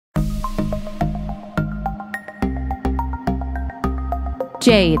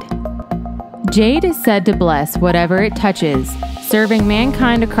Jade. Jade is said to bless whatever it touches, serving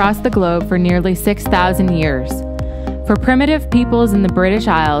mankind across the globe for nearly 6,000 years. For primitive peoples in the British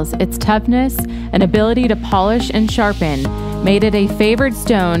Isles, its toughness and ability to polish and sharpen made it a favored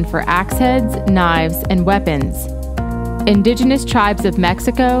stone for axe heads, knives, and weapons. Indigenous tribes of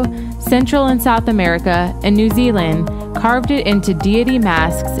Mexico, Central and South America, and New Zealand carved it into deity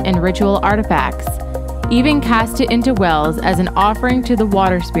masks and ritual artifacts, even cast it into wells as an offering to the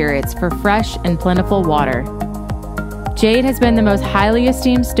water spirits for fresh and plentiful water. Jade has been the most highly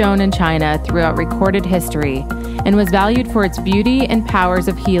esteemed stone in China throughout recorded history and was valued for its beauty and powers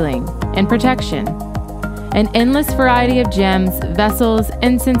of healing and protection. An endless variety of gems, vessels,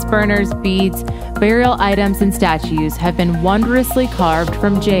 incense burners, beads, burial items, and statues have been wondrously carved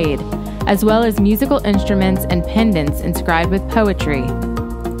from jade, as well as musical instruments and pendants inscribed with poetry.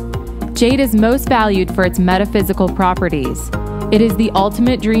 Jade is most valued for its metaphysical properties. It is the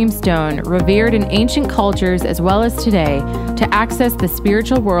ultimate dream stone, revered in ancient cultures as well as today, to access the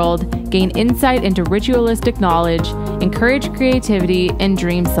spiritual world, gain insight into ritualistic knowledge, encourage creativity, and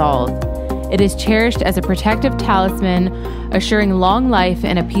dream solve. It is cherished as a protective talisman, assuring long life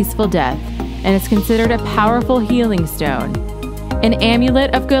and a peaceful death, and is considered a powerful healing stone. An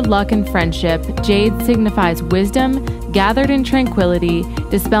amulet of good luck and friendship, jade signifies wisdom, gathered in tranquility,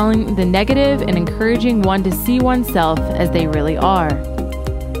 dispelling the negative and encouraging one to see oneself as they really are.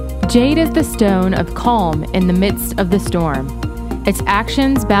 Jade is the stone of calm in the midst of the storm. Its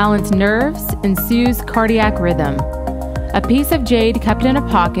actions balance nerves and soothes cardiac rhythm. A piece of jade kept in a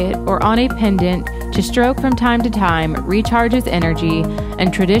pocket or on a pendant to stroke from time to time recharges energy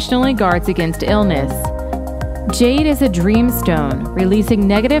and traditionally guards against illness. Jade is a dream stone, releasing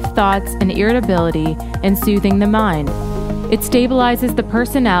negative thoughts and irritability and soothing the mind. It stabilizes the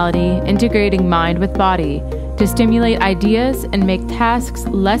personality, integrating mind with body to stimulate ideas and make tasks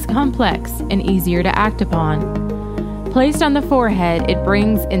less complex and easier to act upon. Placed on the forehead, it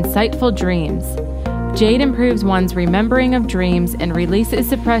brings insightful dreams. Jade improves one's remembering of dreams and releases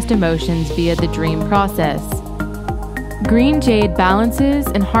suppressed emotions via the dream process. Green jade balances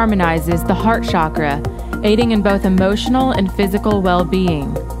and harmonizes the heart chakra, aiding in both emotional and physical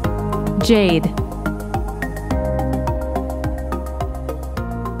well-being. Jade.